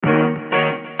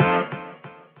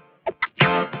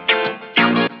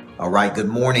All right, good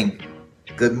morning.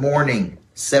 Good morning.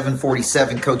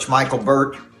 747, Coach Micheal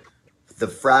Burt. The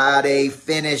Friday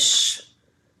finish.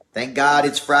 Thank God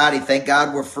it's Friday. Thank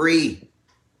God we're free.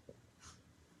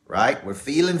 Right? We're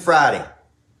feeling Friday.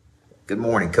 Good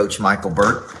morning, Coach Micheal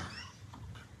Burt.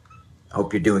 I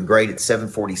hope you're doing great at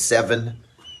 747.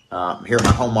 I'm here in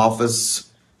my home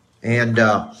office. And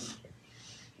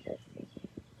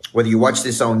whether you watch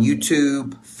this on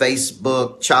YouTube,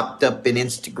 Facebook, chopped up in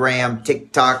Instagram,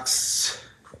 TikToks,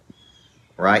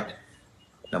 right?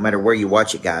 No matter where you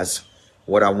watch it, guys,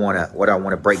 what I want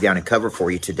to break down and cover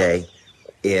for you today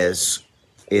is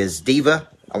Diva.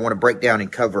 I want to break down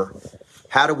and cover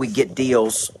how do we get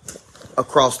deals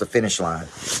across the finish line.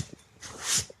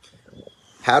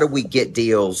 How do we get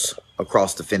deals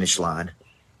across the finish line?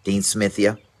 Dean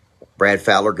Smithia, Brad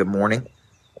Fowler, good morning.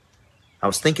 I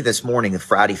was thinking this morning, the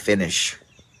Friday finish.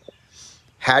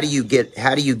 How do you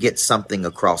get something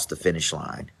across the finish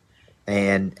line?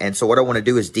 And so what I want to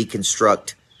do is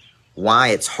deconstruct why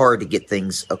it's hard to get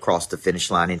things across the finish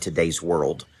line in today's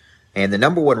world. And the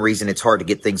number one reason it's hard to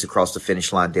get things across the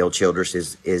finish line, Dale Childress,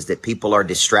 is that people are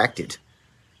distracted.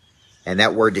 And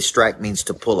that word distract means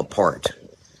to pull apart.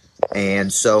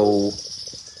 And so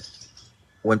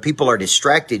when people are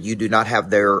distracted, you do not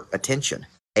have their attention.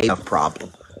 A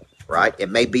problem. Right? It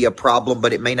may be a problem,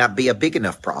 but it may not be a big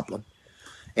enough problem.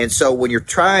 And so when you're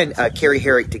trying, Kerry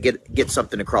Herrick, to get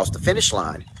something across the finish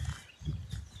line,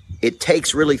 it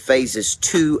takes really phases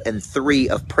 2 and 3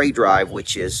 of Prey Drive,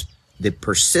 which is the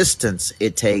persistence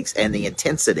it takes and the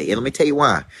intensity. And let me tell you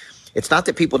why. It's not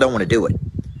that people don't want to do it.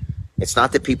 It's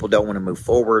not that people don't want to move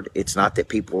forward. It's not that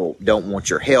people don't want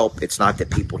your help. It's not that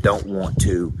people don't want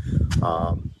to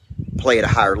play at a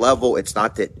higher level. It's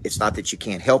not that you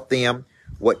can't help them.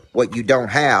 What you don't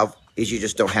have is you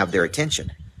just don't have their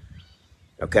attention.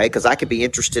 Okay? Because I could be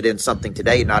interested in something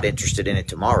today and not interested in it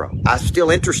tomorrow. I'm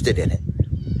still interested in it.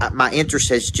 My interest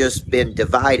has just been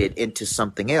divided into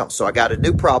something else. So I got a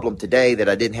new problem today that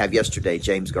I didn't have yesterday,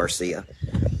 James Garcia.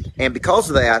 And because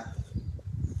of that,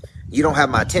 you don't have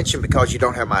my attention. Because you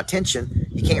don't have my attention,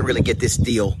 you can't really get this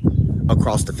deal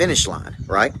across the finish line,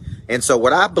 right? And so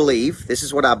what I believe, this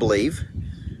is what I believe,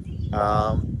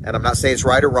 and I'm not saying it's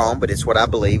right or wrong, but it's what I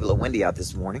believe. A little windy out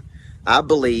this morning. I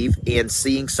believe in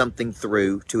seeing something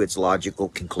through to its logical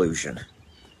conclusion.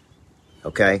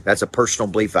 Okay? That's a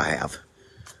personal belief I have.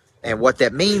 And what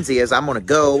that means is I'm going to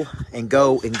go and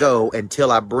go and go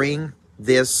until I bring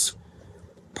this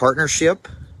partnership,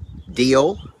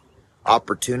 deal,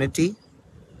 opportunity.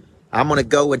 I'm going to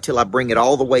go until I bring it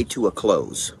all the way to a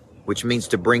close, which means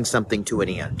to bring something to an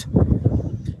end.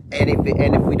 And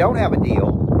if we don't have a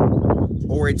deal,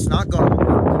 or it's not going to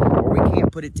work, or we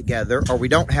can't put it together, or we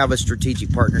don't have a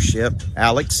strategic partnership,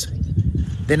 Alex,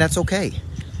 then that's okay.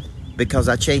 Because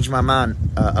I changed my mind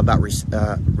about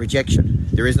rejection.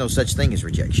 There is no such thing as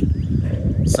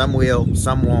rejection. Some will,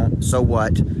 some won't, so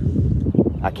what?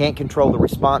 I can't control the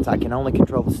response. I can only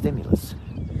control the stimulus.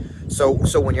 So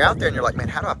when you're out there and you're like, man,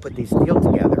 how do I put these deals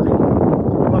together?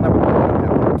 Well, number one, you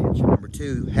don't have the attention. Number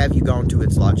two, have you gone to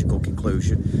its logical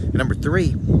conclusion? And number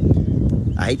three,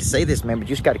 I hate to say this, man, but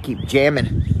you just got to keep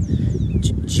jamming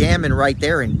right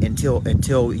there until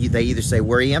they either say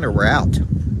we're in or we're out.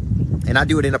 And I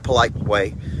do it in a polite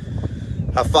way.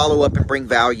 I follow up and bring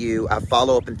value. I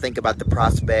follow up and think about the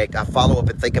prospect. I follow up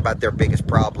and think about their biggest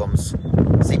problems.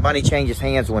 See, money changes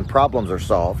hands when problems are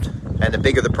solved. And the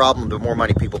bigger the problem, the more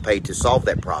money people pay to solve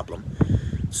that problem.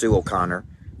 Sue O'Connor.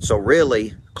 So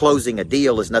really, closing a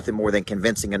deal is nothing more than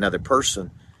convincing another person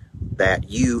that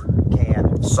you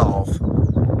can solve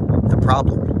the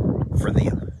problem for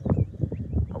them.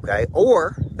 Okay?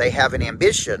 Or they have an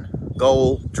ambition,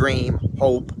 goal, dream,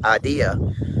 hope, idea,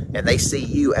 and they see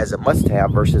you as a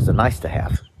must-have versus a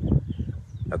nice-to-have.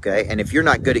 Okay? And if you're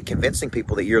not good at convincing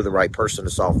people that you're the right person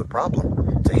to solve the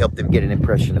problem, to help them get an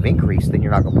impression of increase, then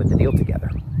you're not going to put the deal together.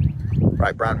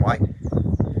 Right, Brian White?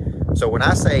 So when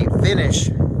I say finish,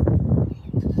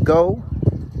 go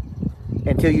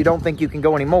until you don't think you can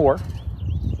go anymore,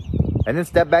 and then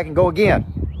step back and go again.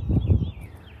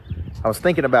 I was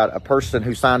thinking about a person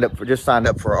who just signed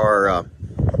up for our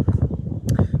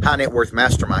high net worth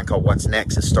mastermind called What's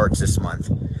Next. It starts this month.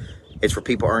 It's for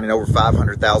people earning over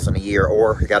 $500,000 a year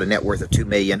or got a net worth of $2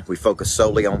 million. We focus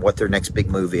solely on what their next big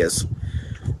move is.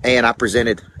 And I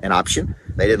presented an option.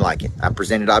 They didn't like it. I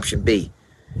presented option B.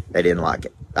 They didn't like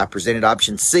it. I presented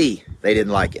option C. They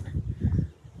didn't like it.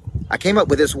 I came up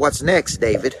with this What's Next,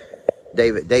 David.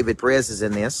 David Perez is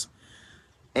in this.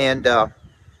 And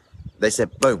they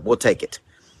said, boom, we'll take it.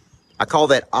 I call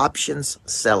that options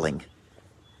selling.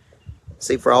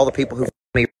 See, for all the people who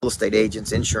real estate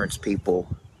agents, insurance people,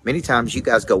 Many times you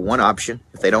guys go one option.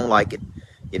 If they don't like it,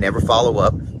 you never follow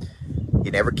up.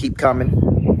 You never keep coming,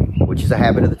 which is a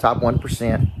habit of the top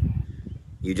 1%.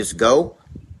 You just go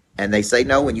and they say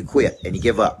no and you quit and you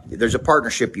give up. There's a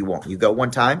partnership you want. You go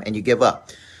one time and you give up.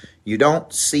 You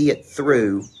don't see it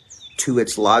through to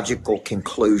its logical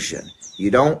conclusion. You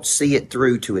don't see it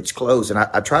through to its close. And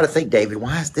I try to think, David,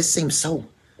 why is this seems so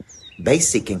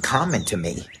basic and common to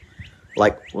me?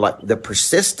 Like the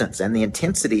persistence and the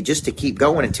intensity just to keep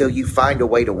going until you find a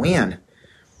way to win.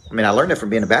 I mean, I learned that from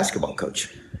being a basketball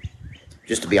coach,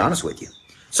 just to be honest with you.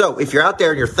 So if you're out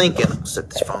there and you're thinking, I'll set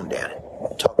this phone down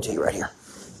and talk to you right here.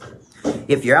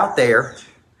 If you're out there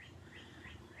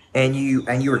and you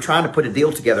are trying to put a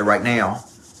deal together right now,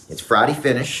 it's Friday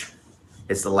finish.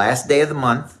 It's the last day of the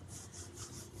month.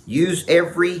 Use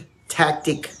every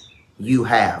tactic you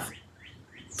have.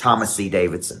 Thomas C.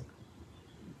 Davidson.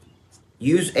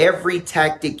 Use every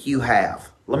tactic you have.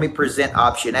 Let me present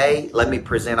option A. Let me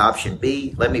present option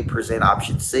B. Let me present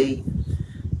option C.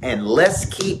 And let's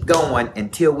keep going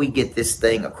until we get this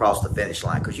thing across the finish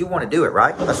line. Because you want to do it,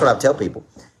 right? That's what I tell people.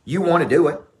 You want to do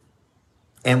it.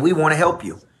 And we want to help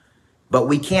you. But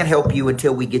we can't help you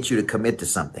until we get you to commit to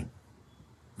something.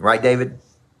 Right, David?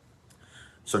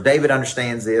 So David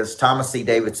understands this. Thomas C.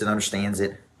 Davidson understands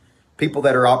it. People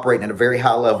that are operating at a very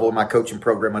high level in my coaching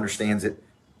program understands it.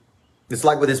 It's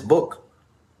like with this book.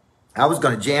 I was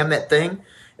going to jam that thing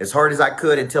as hard as I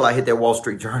could until I hit that Wall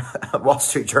Street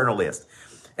Journal list.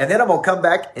 And then I'm going to come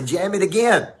back and jam it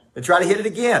again and try to hit it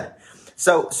again.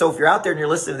 So if you're out there and you're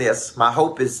listening to this, my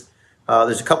hope is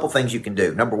there's a couple things you can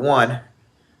do. Number one,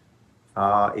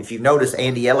 if you've noticed,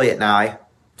 Andy Elliott and I,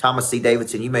 Thomas C.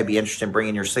 Davidson, you may be interested in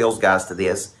bringing your sales guys to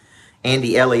this.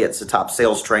 Andy Elliott's a top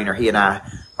sales trainer. He and I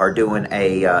are doing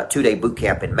a 2-day boot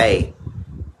camp in May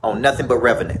on nothing but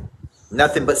revenue,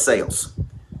 nothing but sales.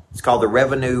 It's called the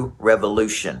Revenue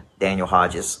Revolution, Daniel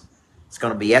Hodges. It's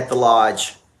going to be at the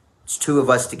lodge. It's 2 of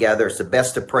us together. It's the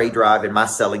best of Prey Drive and my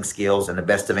selling skills and the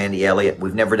best of Andy Elliott.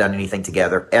 We've never done anything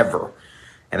together, ever.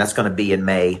 And that's going to be in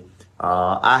May.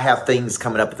 I have things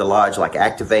coming up at the lodge like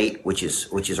Activate, which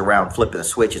is around flipping the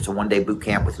switch. It's a 1-day boot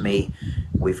camp with me.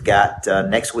 We've got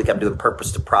next week I'm doing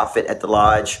Purpose to Profit at the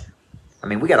lodge. I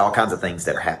mean, we got all kinds of things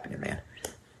that are happening, man.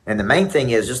 And the main thing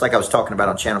is, just like I was talking about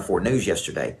on Channel 4 News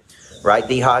yesterday, right,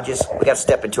 D. Hodges, we got to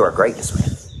step into our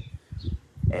greatness,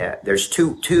 man. There's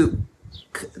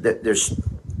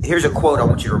here's a quote I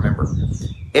want you to remember.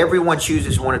 Everyone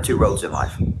chooses 1 or 2 roads in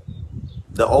life.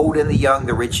 The old and the young,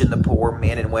 the rich and the poor,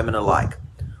 men and women alike.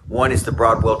 One is the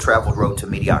broad, well-traveled road to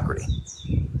mediocrity,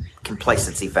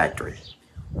 complacency factory.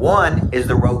 One is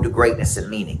the road to greatness and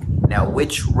meaning. Now,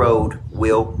 which road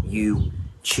will you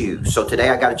choose? So today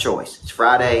I got a choice. It's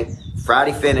Friday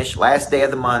finish, last day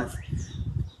of the month.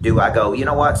 Do I go, you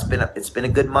know what, it's been a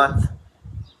good month.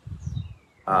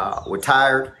 We're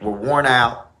tired, we're worn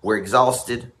out, we're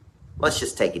exhausted. Let's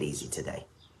just take it easy today.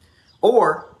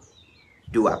 Or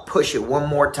do I push it one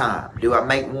more time? Do I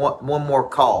make one more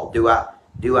call? Do I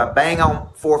bang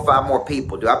on 4 or 5 more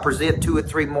people? Do I present 2 or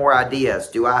 3 more ideas?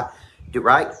 Do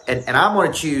right? And I'm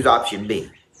going to choose option B.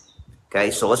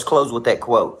 Okay, so let's close with that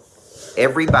quote.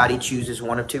 Everybody chooses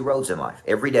 1 of 2 roads in life.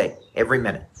 Every day, every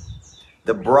minute.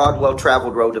 The broad,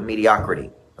 well-traveled road to mediocrity.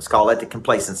 Let's call that the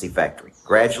complacency factory.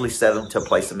 Gradually settle to a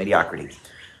place of mediocrity.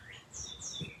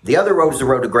 The other road is the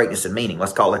road to greatness and meaning.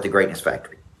 Let's call that the greatness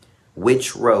factory.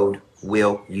 Which road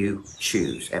will you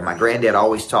choose? And my granddad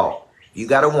always taught, you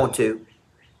got to want to,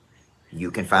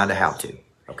 you can find a how to.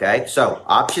 Okay, so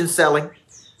option selling,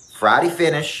 Friday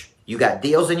finish. You got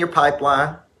deals in your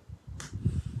pipeline.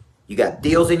 You got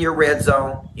deals in your red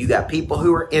zone. You got people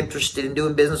who are interested in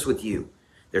doing business with you.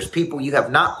 There's people you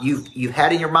have not, you've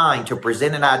had in your mind to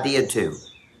present an idea to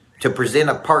present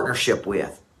a partnership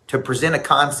with, to present a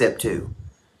concept to.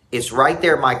 It's right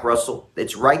there, Mike Russell.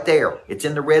 It's right there. It's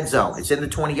in the red zone. It's in the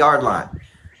 20-yard line.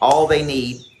 All they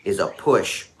need is a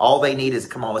push. All they need is,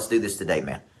 come on, let's do this today,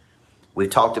 man. We've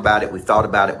talked about it. We've thought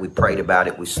about it. We prayed about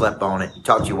it. We slept on it. You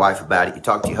talked to your wife about it. You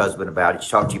talked to your husband about it. You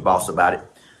talked to your boss about it.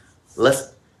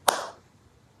 Let's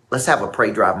have a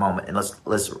pray drive moment and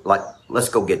let's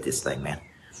go get this thing, man.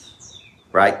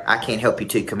 Right? I can't help you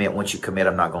to commit. Once you commit,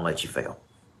 I'm not going to let you fail.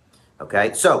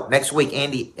 Okay, so next week,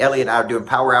 Andy Elliott and I are doing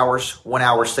power hours,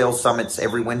 1-hour sales summits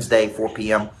every Wednesday, 4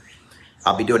 p.m.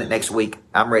 I'll be doing it next week.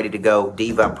 I'm ready to go.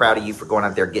 Diva, I'm proud of you for going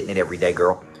out there getting it every day,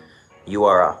 girl.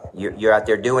 You're out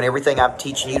there doing everything I'm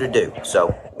teaching you to do.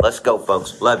 So let's go,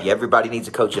 folks. Love you. Everybody needs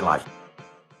a coach in life.